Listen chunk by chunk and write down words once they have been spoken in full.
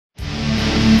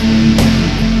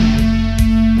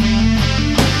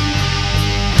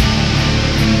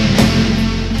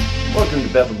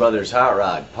Brothers Hot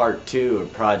Rod Part 2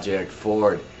 of Project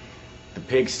Ford. The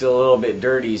pig's still a little bit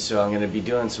dirty, so I'm going to be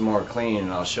doing some more cleaning,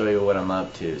 and I'll show you what I'm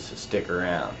up to, so stick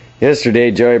around.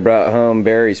 Yesterday, Joey brought home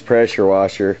Barry's pressure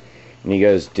washer, and he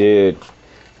goes, "Dude, if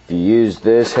you use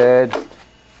this head,"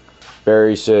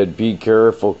 Barry said, "be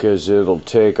careful because it'll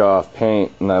take off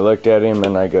paint." And I looked at him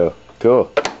and I go,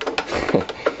 "Cool." I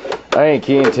think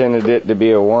he intended it to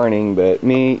be a warning, but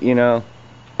me, you know,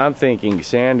 I'm thinking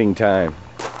sanding time.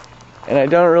 And I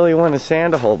don't really want to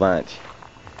sand a whole bunch.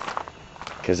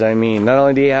 Because, I mean, not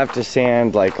only do you have to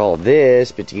sand like all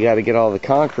this, but you got to get all the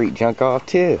concrete junk off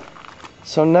too.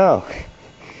 So no,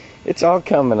 it's all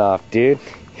coming off, dude,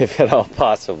 if at all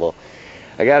possible.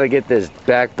 I got to get this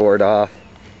backboard off.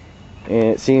 And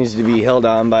it seems to be held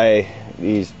on by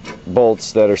these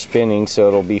bolts that are spinning, so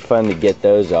it'll be fun to get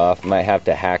those off. Might have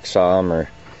to hacksaw them or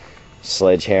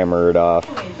sledgehammer it off.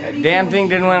 That damn thing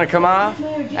didn't want to come off.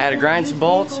 I had to grind some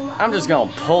bolts. I'm just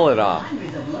gonna pull it off.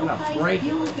 I'm gonna break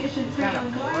it. All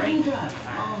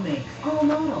makes, all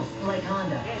models like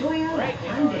Honda, Toyota,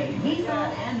 Hyundai,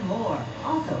 Nissan, and more.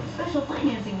 Also, special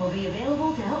financing will be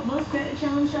available to help most credit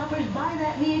challenge shoppers buy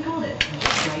that vehicle that's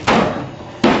just right for them.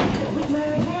 With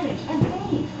Meyer Advantage and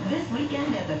save this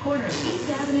weekend at the corner of East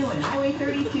Avenue and Highway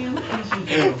 32 in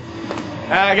Chicago.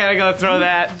 I gotta go throw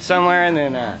that somewhere, and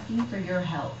then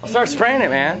I'll start spraying it,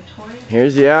 man.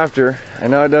 Here's the after. I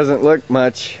know it doesn't look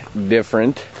much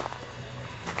different,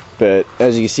 but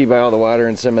as you can see by all the water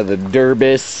and some of the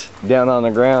derbis down on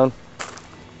the ground,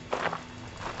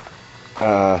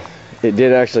 it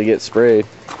did actually get sprayed.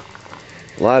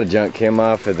 A lot of junk came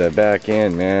off of the back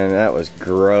end, man. That was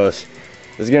gross.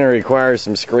 It's gonna require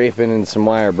some scraping and some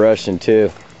wire brushing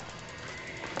too.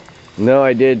 No,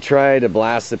 I did try to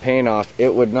blast the paint off.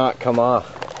 It would not come off.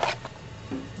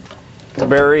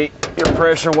 Barry, your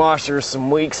pressure washer is some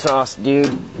weak sauce,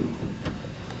 dude.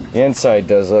 The inside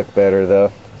does look better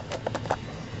though.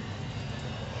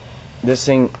 This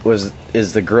thing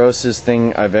is the grossest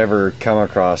thing I've ever come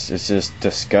across. It's just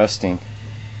disgusting.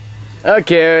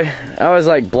 Okay, I was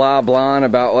like blah blahing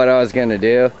about what I was gonna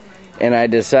do, and I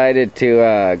decided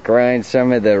to grind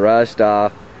some of the rust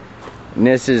off. And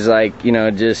this is like, you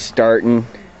know, just starting.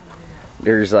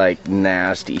 There's like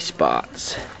nasty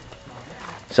spots.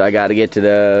 So I got to get to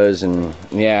those, and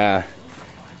yeah.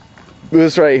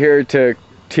 This right here took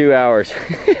 2 hours.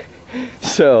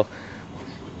 So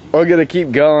I'm gonna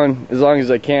keep going as long as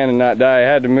I can and not die. I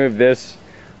had to move this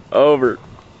over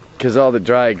because all the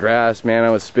dry grass, man, I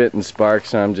was spitting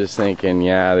sparks, and I'm just thinking,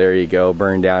 yeah, there you go,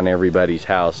 burn down everybody's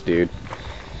house, dude.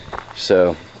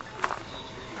 So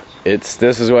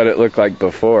this is what it looked like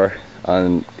before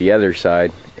on the other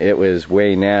side. It was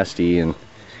way nasty, and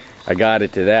I got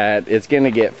it to that. It's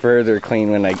gonna get further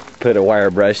clean when I put a wire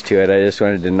brush to it. I just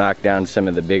wanted to knock down some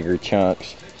of the bigger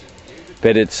chunks.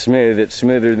 But it's smooth, it's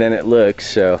smoother than it looks,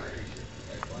 so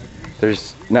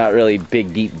there's not really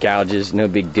big deep gouges, no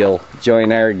big deal. Joey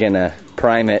and I are gonna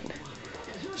prime it.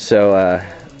 So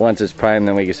once it's primed,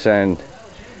 then we can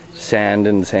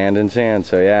sand.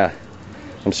 So yeah.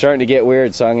 I'm starting to get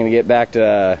weird, so I'm going to get back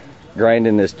to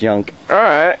grinding this junk.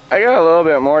 Alright, I got a little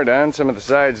bit more done, some of the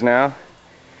sides now.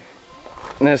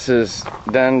 And this is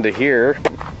done to here.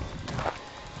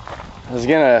 I was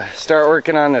going to start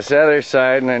working on this other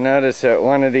side, and I noticed that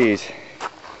one of these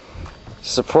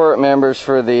support members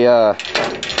for the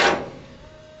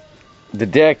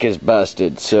deck is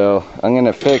busted, so I'm going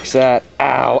to fix that.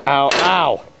 Ow, ow,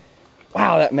 ow!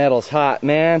 Wow, that metal's hot,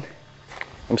 man.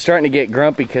 I'm starting to get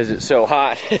grumpy because it's so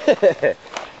hot.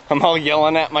 I'm all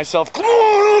yelling at myself, come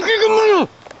on, okay, come on.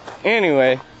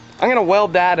 Anyway, I'm gonna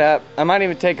weld that up. I might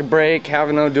even take a break, have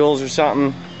no duels or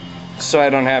something, so I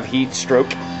don't have heat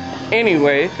stroke.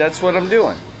 Anyway, that's what I'm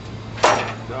doing.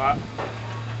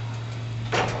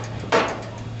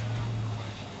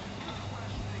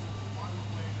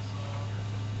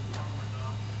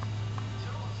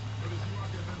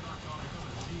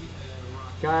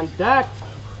 Contact.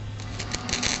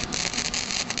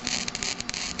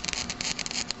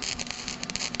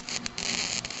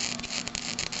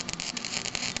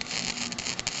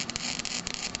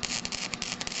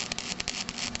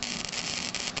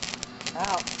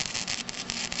 Ow.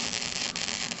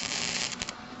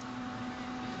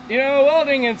 You know,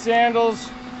 welding in sandals is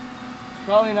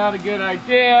probably not a good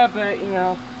idea, but you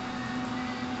know.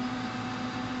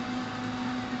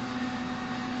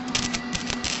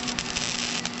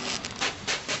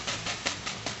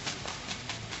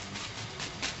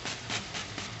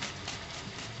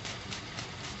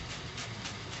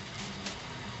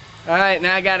 Alright,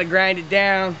 now I gotta grind it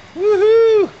down.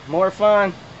 Woohoo! More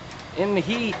fun in the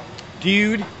heat,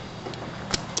 dude.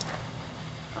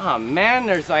 Oh man,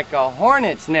 there's like a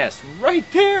hornet's nest right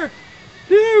there,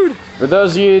 dude. For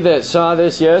those of you that saw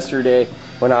this yesterday,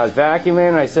 when I was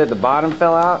vacuuming, I said the bottom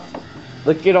fell out.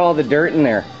 Look at all the dirt in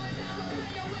there.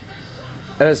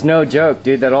 That's no joke,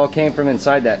 dude. That all came from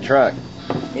inside that truck.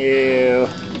 Ew.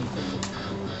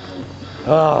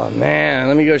 Oh man,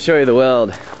 let me go show you the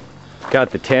weld. Got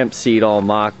the temp seat all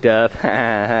mocked up.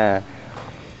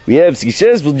 We have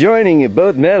successful joining of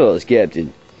both metals,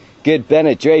 Captain. Good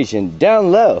penetration.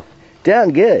 Down low.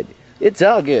 Down good. It's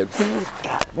all good.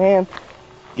 God, man.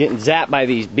 Getting zapped by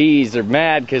these bees. They're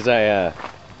mad because I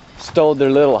stole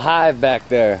their little hive back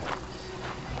there.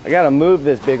 I gotta move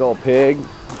this big old pig.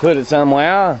 Put it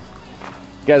somewhere.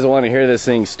 You guys want to hear this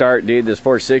thing start, dude. This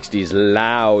 460 is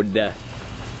loud.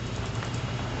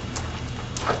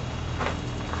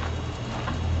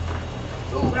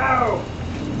 Oh, no.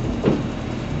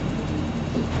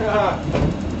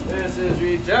 This is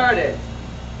retarded.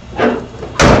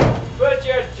 Put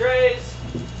your trays,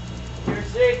 your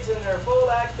seats in their full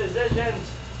act positions.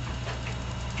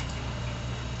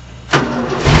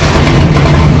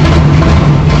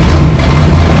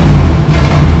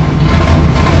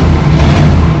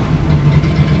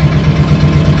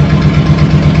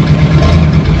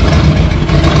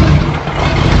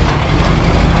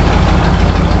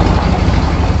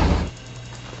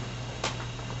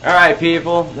 Alright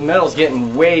people, the metal's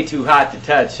getting way too hot to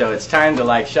touch, so it's time to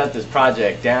like shut this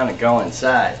project down and go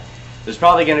inside. There's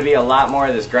probably going to be a lot more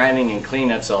of this grinding and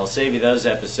cleanup, so I'll save you those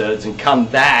episodes and come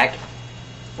back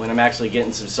when I'm actually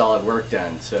getting some solid work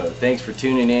done. So thanks for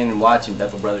tuning in and watching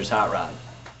Bethel Brothers Hot Rod.